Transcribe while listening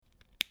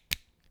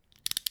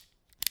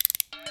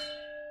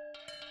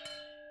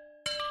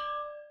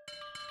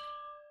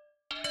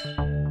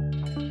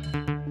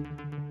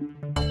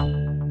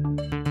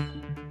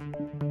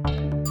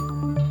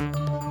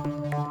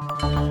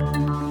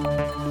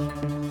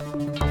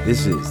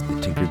This is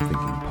the Tinkered Thinking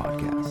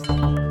Podcast.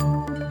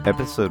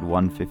 Episode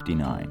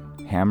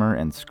 159, Hammer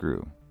and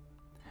Screw.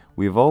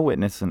 We have all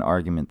witnessed an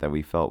argument that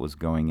we felt was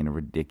going in a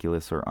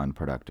ridiculous or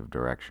unproductive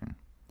direction.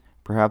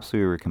 Perhaps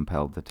we were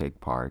compelled to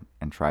take part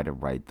and try to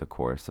right the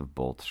course of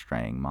both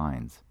straying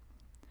minds.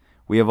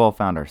 We have all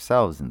found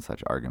ourselves in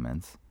such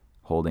arguments,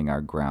 holding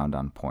our ground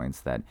on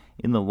points that,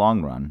 in the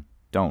long run,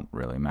 don't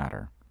really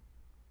matter.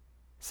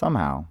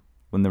 Somehow,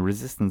 when the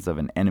resistance of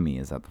an enemy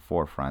is at the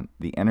forefront,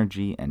 the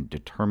energy and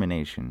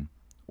determination,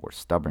 or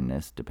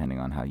stubbornness, depending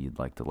on how you'd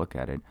like to look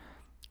at it,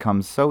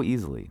 comes so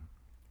easily,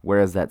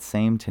 whereas that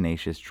same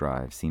tenacious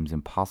drive seems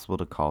impossible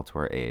to call to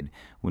our aid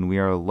when we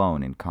are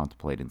alone in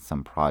contemplating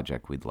some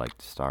project we'd like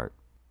to start.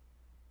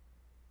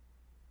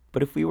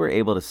 But if we were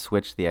able to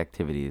switch the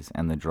activities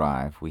and the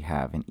drive we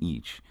have in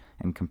each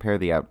and compare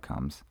the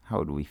outcomes, how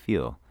would we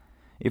feel?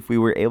 If we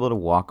were able to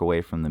walk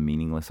away from the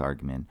meaningless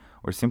argument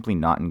or simply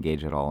not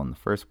engage at all in the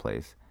first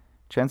place,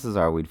 chances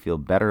are we'd feel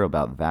better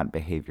about that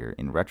behavior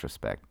in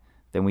retrospect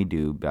than we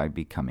do by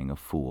becoming a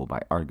fool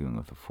by arguing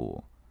with a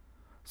fool.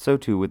 So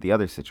too with the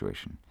other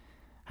situation.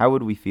 How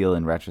would we feel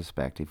in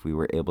retrospect if we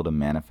were able to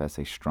manifest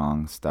a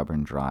strong,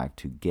 stubborn drive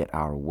to get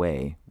our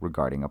way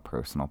regarding a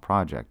personal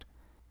project?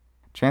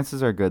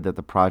 Chances are good that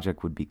the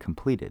project would be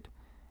completed,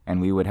 and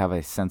we would have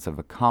a sense of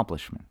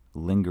accomplishment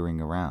lingering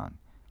around,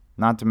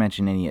 not to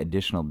mention any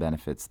additional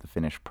benefits the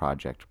finished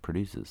project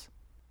produces.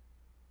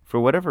 For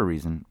whatever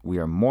reason, we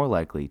are more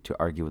likely to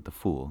argue with the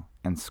fool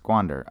and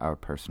squander our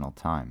personal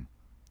time.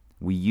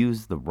 We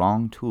use the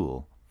wrong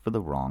tool for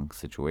the wrong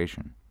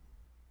situation.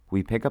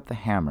 We pick up the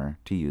hammer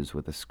to use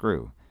with a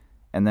screw,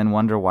 and then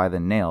wonder why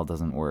the nail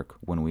doesn't work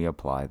when we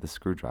apply the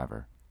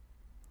screwdriver.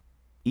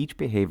 Each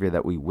behavior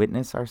that we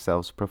witness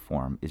ourselves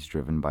perform is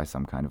driven by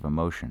some kind of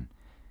emotion.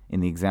 In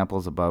the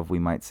examples above, we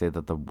might say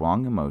that the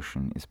wrong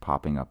emotion is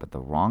popping up at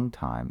the wrong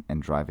time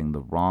and driving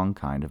the wrong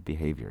kind of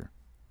behavior.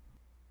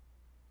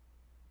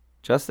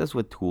 Just as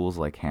with tools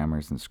like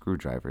hammers and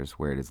screwdrivers,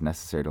 where it is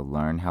necessary to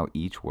learn how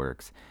each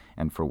works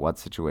and for what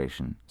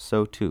situation,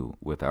 so too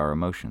with our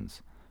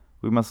emotions.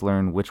 We must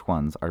learn which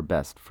ones are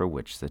best for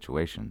which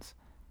situations.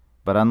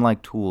 But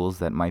unlike tools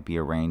that might be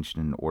arranged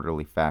in an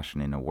orderly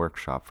fashion in a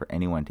workshop for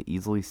anyone to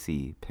easily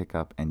see, pick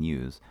up, and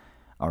use,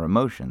 our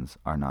emotions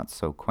are not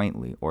so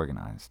quaintly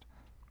organized.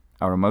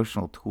 Our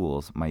emotional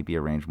tools might be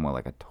arranged more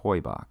like a toy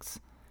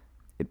box.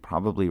 It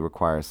probably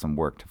requires some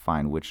work to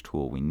find which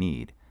tool we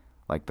need.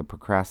 Like the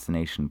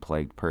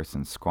procrastination-plagued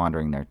person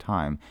squandering their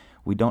time,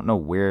 we don't know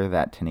where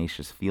that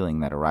tenacious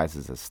feeling that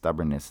arises as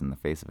stubbornness in the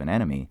face of an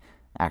enemy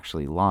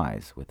actually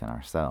lies within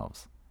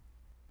ourselves.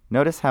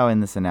 Notice how in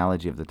this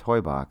analogy of the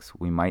toy box,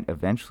 we might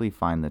eventually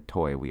find the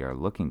toy we are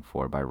looking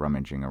for by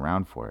rummaging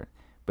around for it.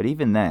 But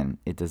even then,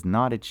 it does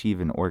not achieve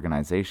an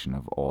organization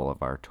of all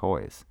of our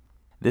toys.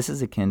 This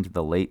is akin to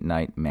the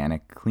late-night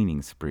manic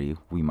cleaning spree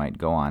we might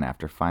go on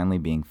after finally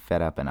being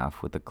fed up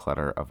enough with the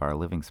clutter of our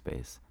living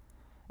space.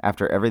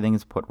 After everything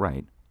is put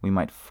right, we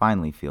might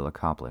finally feel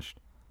accomplished.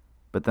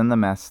 But then the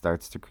mess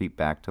starts to creep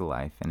back to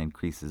life and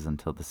increases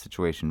until the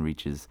situation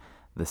reaches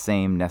the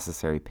same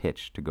necessary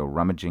pitch to go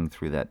rummaging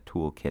through that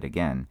toolkit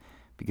again,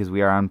 because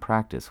we are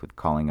unpracticed with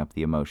calling up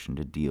the emotion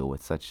to deal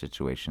with such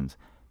situations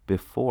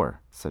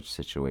before such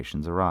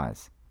situations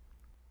arise.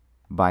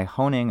 By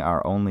honing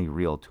our only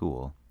real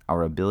tool,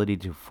 our ability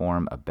to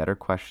form a better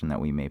question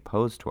that we may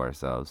pose to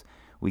ourselves,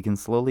 we can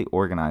slowly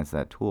organize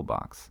that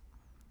toolbox.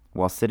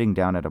 While sitting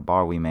down at a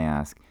bar, we may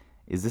ask,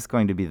 is this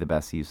going to be the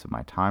best use of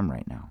my time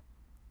right now?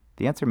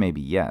 The answer may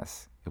be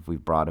yes, if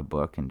we've brought a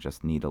book and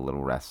just need a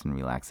little rest and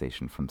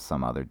relaxation from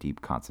some other deep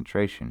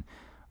concentration,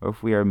 or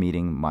if we are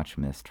meeting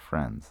much-missed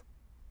friends.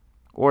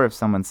 Or if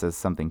someone says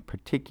something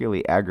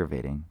particularly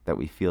aggravating that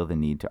we feel the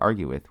need to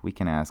argue with, we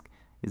can ask,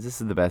 is this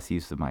the best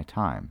use of my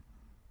time?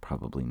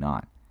 Probably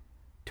not.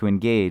 To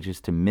engage is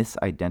to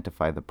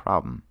misidentify the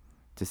problem,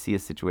 to see a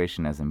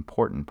situation as an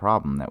important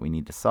problem that we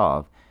need to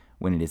solve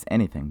when it is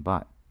anything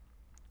but.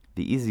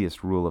 The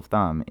easiest rule of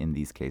thumb in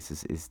these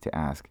cases is to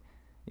ask,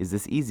 is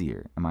this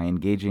easier? Am I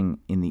engaging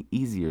in the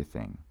easier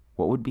thing?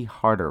 What would be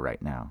harder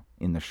right now,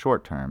 in the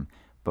short term,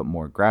 but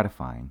more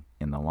gratifying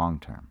in the long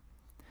term?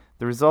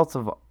 The results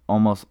of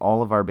almost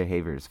all of our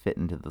behaviors fit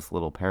into this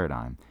little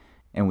paradigm,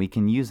 and we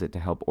can use it to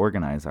help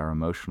organize our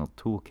emotional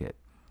toolkit.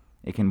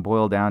 It can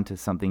boil down to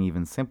something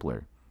even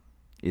simpler.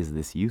 Is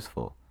this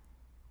useful?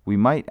 We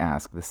might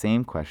ask the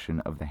same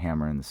question of the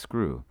hammer and the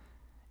screw.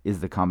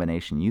 Is the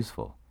combination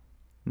useful?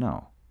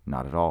 No,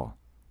 not at all.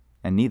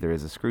 And neither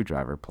is a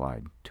screwdriver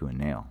applied to a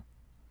nail.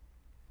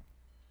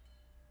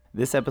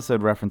 This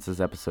episode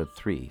references episode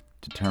 3,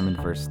 Determined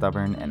vs.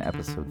 Stubborn, and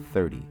episode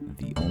 30,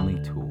 The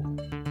Only Tool.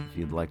 If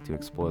you'd like to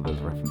explore those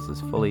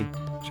references fully,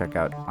 check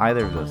out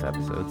either of those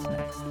episodes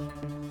next.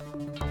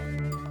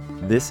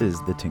 This is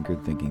the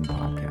Tinkered Thinking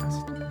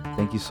Podcast.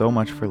 Thank you so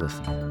much for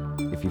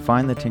listening. If you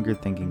find the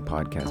Tinkered Thinking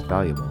Podcast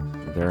valuable,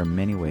 there are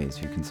many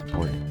ways you can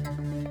support it.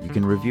 You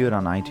can review it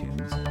on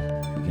iTunes.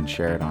 You can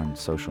share it on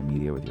social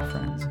media with your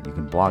friends. You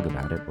can blog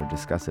about it or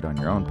discuss it on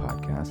your own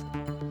podcast.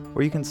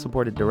 Or you can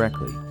support it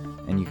directly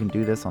and you can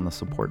do this on the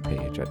support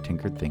page at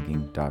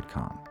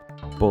tinkeredthinking.com.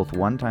 Both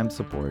one-time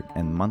support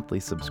and monthly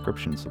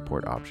subscription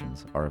support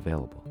options are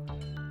available.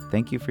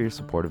 Thank you for your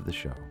support of the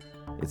show.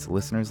 It's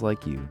listeners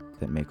like you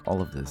that make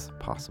all of this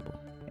possible.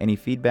 Any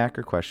feedback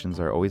or questions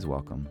are always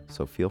welcome,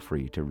 so feel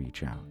free to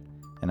reach out.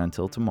 And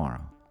until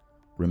tomorrow,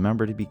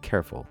 remember to be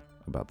careful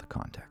about the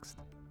context.